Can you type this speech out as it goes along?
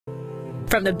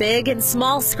From the big and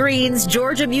small screens,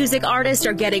 Georgia music artists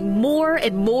are getting more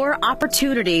and more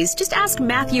opportunities. Just ask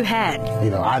Matthew Head.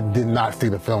 I did not see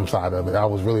the film side of it. I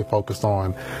was really focused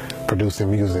on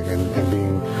producing music and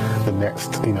being the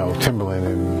next, Timberland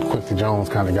and Quincy Jones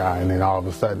kind of guy. And then all of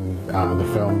a sudden, the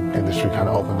film industry kind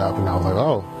of opened up, and I was like,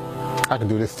 oh, I can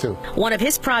do this too. One of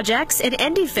his projects, an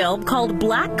indie film called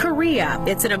Black Korea.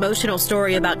 It's an emotional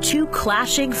story about two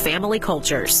clashing family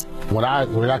cultures. When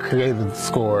I created the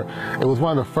score, it was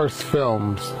one of the first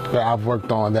films that I've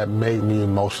worked on that made me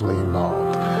emotionally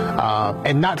involved.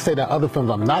 And not to say that other films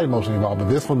I'm not emotionally involved, but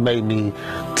this one made me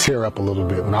tear up a little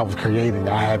bit. When I was creating,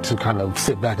 I had to kind of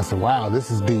sit back and say, wow,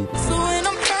 this is deep.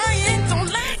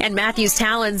 And Matthew's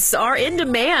talents are in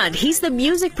demand. He's the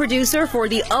music producer for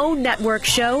the OWN network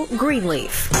show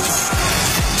Greenleaf.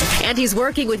 And he's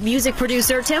working with music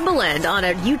producer Timbaland on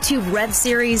a YouTube Red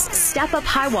series, Step Up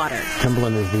High Water.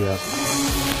 Timbaland is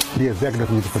the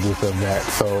executive music producer of that.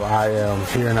 So I am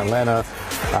here in Atlanta,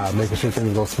 making sure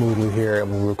things go smoothly here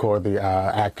when we record the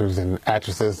actors and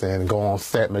actresses and go on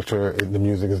set, make sure the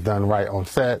music is done right on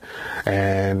set.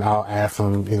 And I'll add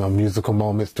some, musical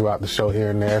moments throughout the show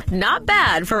here and there. Not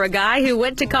bad for a guy who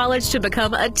went to college to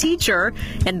become a teacher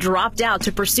and dropped out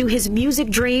to pursue his music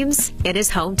dreams in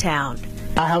his hometown.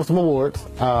 I have some awards.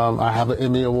 I have an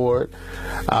Emmy Award,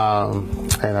 and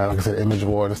like I said, Image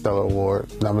Award, a Stellar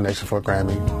Award, nomination for a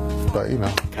Grammy. But,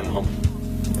 kind of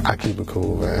humble. I keep it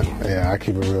cool, man. Yeah, I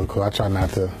keep it real cool. I try not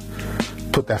to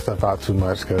put that stuff out too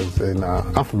much because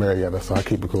I'm from Marietta, so I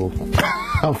keep it cool.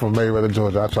 I'm from Marietta,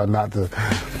 Georgia. I try not to,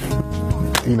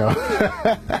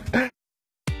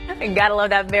 Gotta love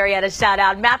that Marietta shout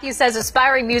out. Matthew says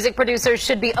aspiring music producers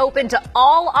should be open to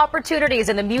all opportunities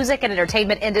in the music and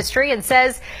entertainment industry and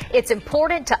says it's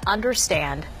important to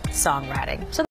understand songwriting.